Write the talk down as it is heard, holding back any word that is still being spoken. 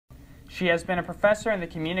She has been a professor in the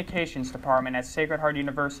communications department at Sacred Heart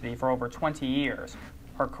University for over 20 years.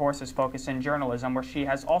 Her courses focus in journalism, where she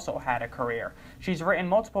has also had a career. She's written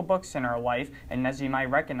multiple books in her life, and as you might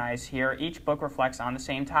recognize here, each book reflects on the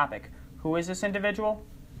same topic. Who is this individual?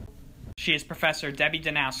 She is Professor Debbie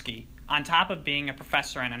Danowski. On top of being a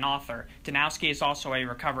professor and an author, Danowski is also a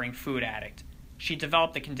recovering food addict. She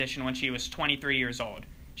developed the condition when she was 23 years old.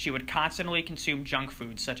 She would constantly consume junk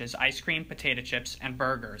foods such as ice cream, potato chips, and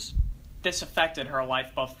burgers. This affected her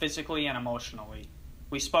life both physically and emotionally.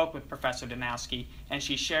 We spoke with Professor Danowski, and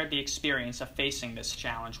she shared the experience of facing this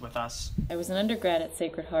challenge with us. I was an undergrad at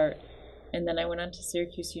Sacred Heart, and then I went on to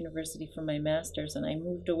Syracuse University for my master's, and I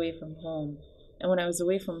moved away from home. And when I was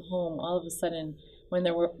away from home, all of a sudden, when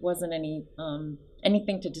there wasn't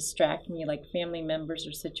anything to distract me, like family members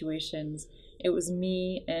or situations, it was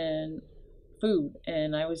me and food,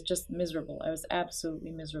 and I was just miserable. I was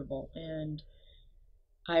absolutely miserable. And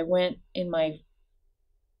I went in my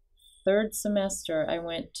third semester, I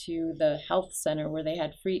went to the health center where they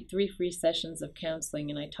had three free sessions of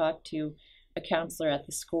counseling, and I talked to a counselor at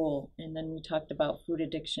the school, and then we talked about food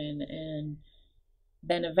addiction, and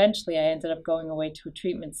then eventually I ended up going away to a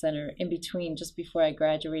treatment center in between, just before I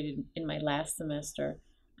graduated in my last semester.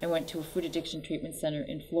 I went to a food addiction treatment center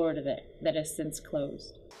in Florida that has since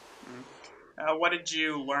closed. What did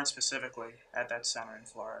you learn specifically at that center in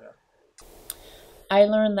Florida? I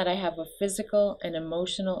learned that I have a physical and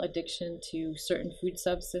emotional addiction to certain food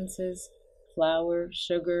substances, flour,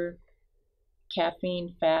 sugar,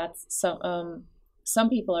 caffeine, fats. Some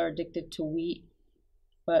people are addicted to wheat,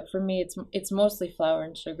 but for me it's mostly flour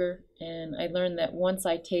and sugar. And I learned that once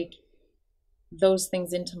I take those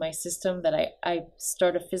things into my system, that I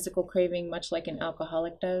start a physical craving, much like an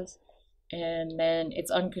alcoholic does, and then it's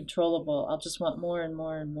uncontrollable. I'll just want more and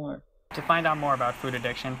more and more. To find out more about food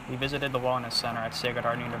addiction, we visited the Wellness Center at Sacred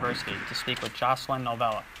Heart University to speak with Jocelyn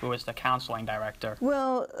Novella, who is the counseling director.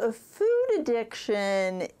 Well, food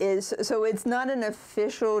addiction so it's not an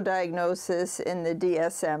official diagnosis in the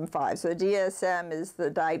DSM-5. So the DSM is the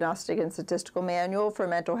Diagnostic and Statistical Manual for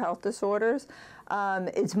Mental Health Disorders.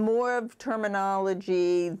 It's more of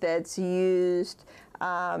terminology that's used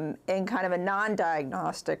in kind of a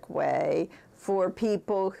non-diagnostic way for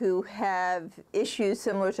people who have issues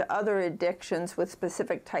similar to other addictions with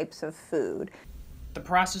specific types of food. The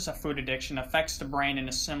process of food addiction affects the brain in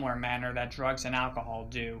a similar manner that drugs and alcohol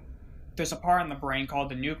do. There's a part in the brain called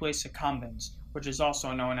the nucleus accumbens, which is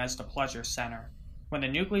also known as the pleasure center. When the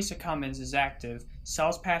nucleus accumbens is active,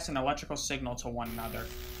 cells pass an electrical signal to one another.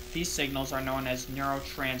 These signals are known as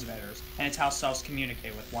neurotransmitters, and it's how cells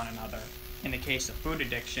communicate with one another. In the case of food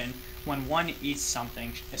addiction, when one eats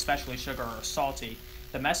something, especially sugar or salty,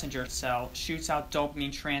 the messenger cell shoots out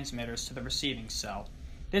dopamine transmitters to the receiving cell.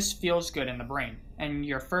 This feels good in the brain, and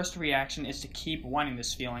your first reaction is to keep wanting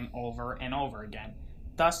this feeling over and over again.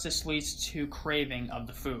 Thus, this leads to craving of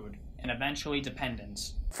the food, and eventually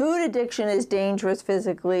dependence. Food addiction is dangerous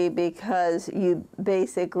physically because of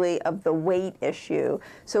the weight issue.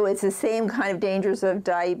 So it's the same kind of dangers of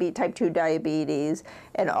type 2 diabetes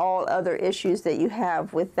and all other issues that you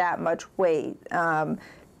have with that much weight.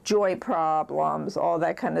 Joint problems, all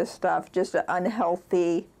that kind of stuff, just an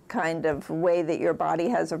unhealthy kind of way that your body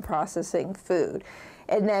has of processing food.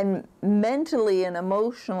 And then mentally and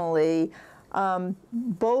emotionally,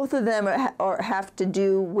 both of them have to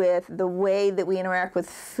do with the way that we interact with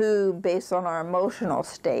food based on our emotional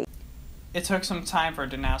state. It took some time for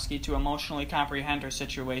Danowski to emotionally comprehend her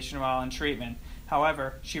situation while in treatment.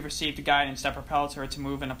 However, she received guidance that propelled her to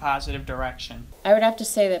move in a positive direction. I would have to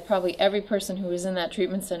say that probably every person who was in that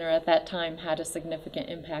treatment center at that time had a significant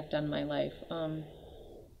impact on my life.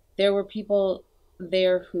 There were people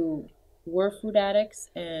there who were food addicts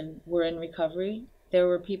and were in recovery. There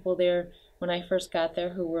were people there when I first got there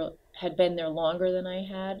who had been there longer than I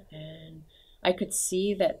had, and I could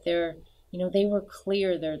see that they were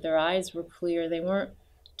clear, their eyes were clear, they weren't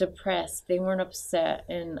depressed, they weren't upset,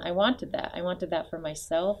 and I wanted that. I wanted that for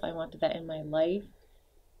myself, I wanted that in my life.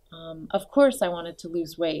 Of course I wanted to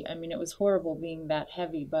lose weight. I mean, it was horrible being that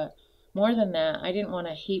heavy, but more than that, I didn't want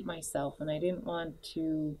to hate myself, and I didn't want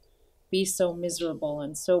to be so miserable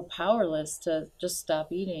and so powerless to just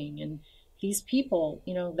stop eating. And these people,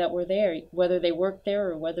 that were there, whether they worked there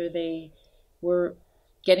or whether they were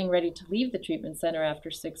getting ready to leave the treatment center after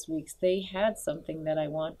 6 weeks, they had something that I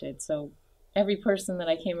wanted. So every person that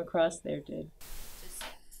I came across there did.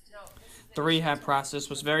 The rehab process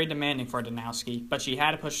was very demanding for Danowski, but she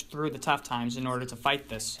had to push through the tough times in order to fight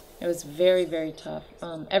this. It was very, very tough.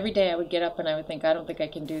 Every day I would get up and I would think, I don't think I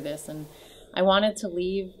can do this. And I wanted to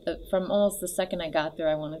leave. From almost the second I got there,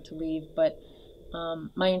 I wanted to leave. But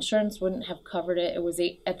My insurance wouldn't have covered it. It was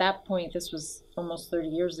at that point, this was almost 30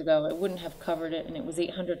 years ago, it wouldn't have covered it, and it was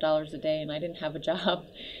 $800 a day, and I didn't have a job.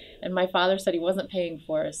 And my father said he wasn't paying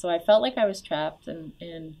for it. So I felt like I was trapped,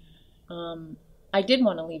 and I did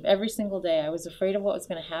want to leave every single day. I was afraid of what was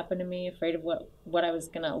going to happen to me, afraid of what I was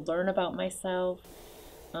going to learn about myself.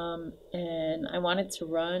 And I wanted to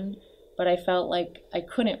run, but I felt like I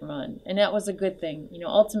couldn't run, and that was a good thing. You know,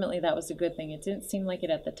 ultimately that was a good thing. It didn't seem like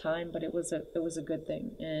it at the time, but it was a good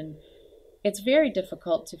thing. And it's very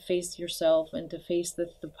difficult to face yourself and to face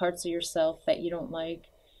the parts of yourself that you don't like,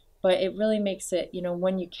 but it really makes it, you know,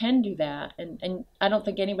 when you can do that, and I don't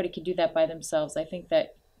think anybody could do that by themselves. I think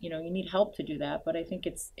that, you know, you need help to do that, but I think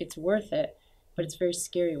it's worth it, but it's very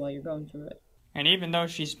scary while you're going through it. And even though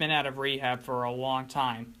she's been out of rehab for a long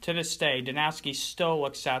time, to this day, Danowski still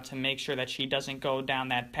looks out to make sure that she doesn't go down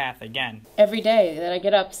that path again. Every day that I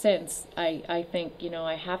get up since, I think, you know,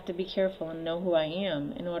 I have to be careful and know who I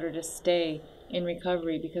am in order to stay in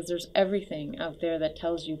recovery, because there's everything out there that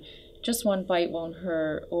tells you just one bite won't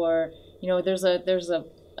hurt, or, you know, there's a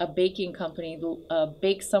baking company,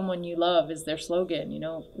 bake someone you love is their slogan. You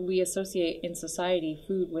know, we associate in society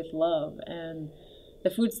food with love, and the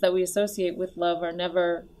foods that we associate with love are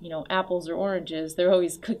never, you know, apples or oranges. They're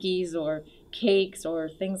always cookies or cakes or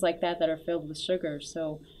things like that are filled with sugar.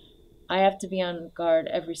 So I have to be on guard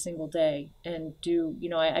every single day and do, you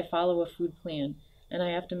know, I follow a food plan, and I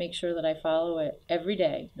have to make sure that I follow it every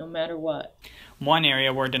day, no matter what. One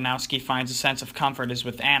area where Danowski finds a sense of comfort is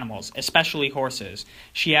with animals, especially horses.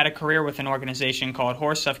 She had a career with an organization called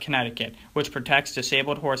Horse of Connecticut, which protects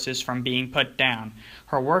disabled horses from being put down.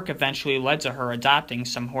 Her work eventually led to her adopting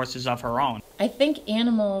some horses of her own. I think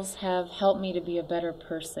animals have helped me to be a better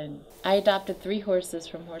person. I adopted 3 horses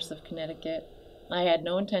from Horse of Connecticut. I had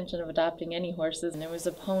no intention of adopting any horses, and there was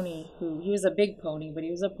a pony he was a big pony, but he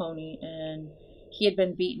was a pony, and he had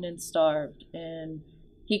been beaten and starved, and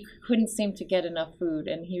he couldn't seem to get enough food,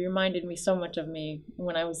 and he reminded me so much of me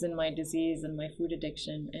when I was in my disease and my food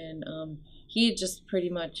addiction. And he had just pretty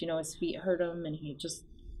much, you know, his feet hurt him, and he had just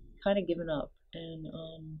kind of given up.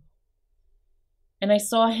 And I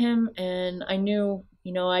saw him, and I knew,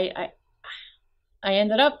 you know, I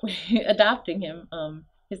ended up adopting him.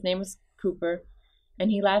 His name was Cooper, and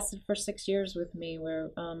he lasted for 6 years with me,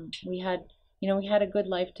 where we had a good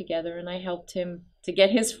life together, and I helped him to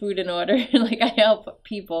get his food in order, like I help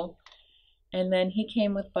people. And then he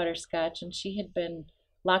came with Butterscotch, and she had been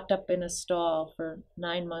locked up in a stall for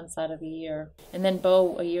 9 months out of the year. And then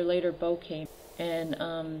a year later, Bo came, and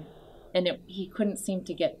he couldn't seem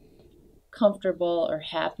to get comfortable or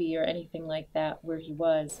happy or anything like that where he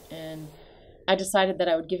was. And I decided that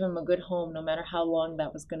I would give him a good home, no matter how long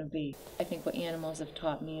that was going to be. I think what animals have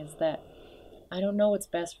taught me is that I don't know what's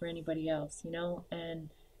best for anybody else, you know,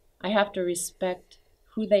 and I have to respect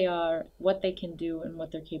who they are, what they can do, and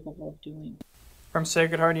what they're capable of doing. From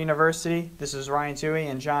Sacred Heart University, this is Ryan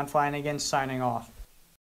Touhey and John Flanigan signing off.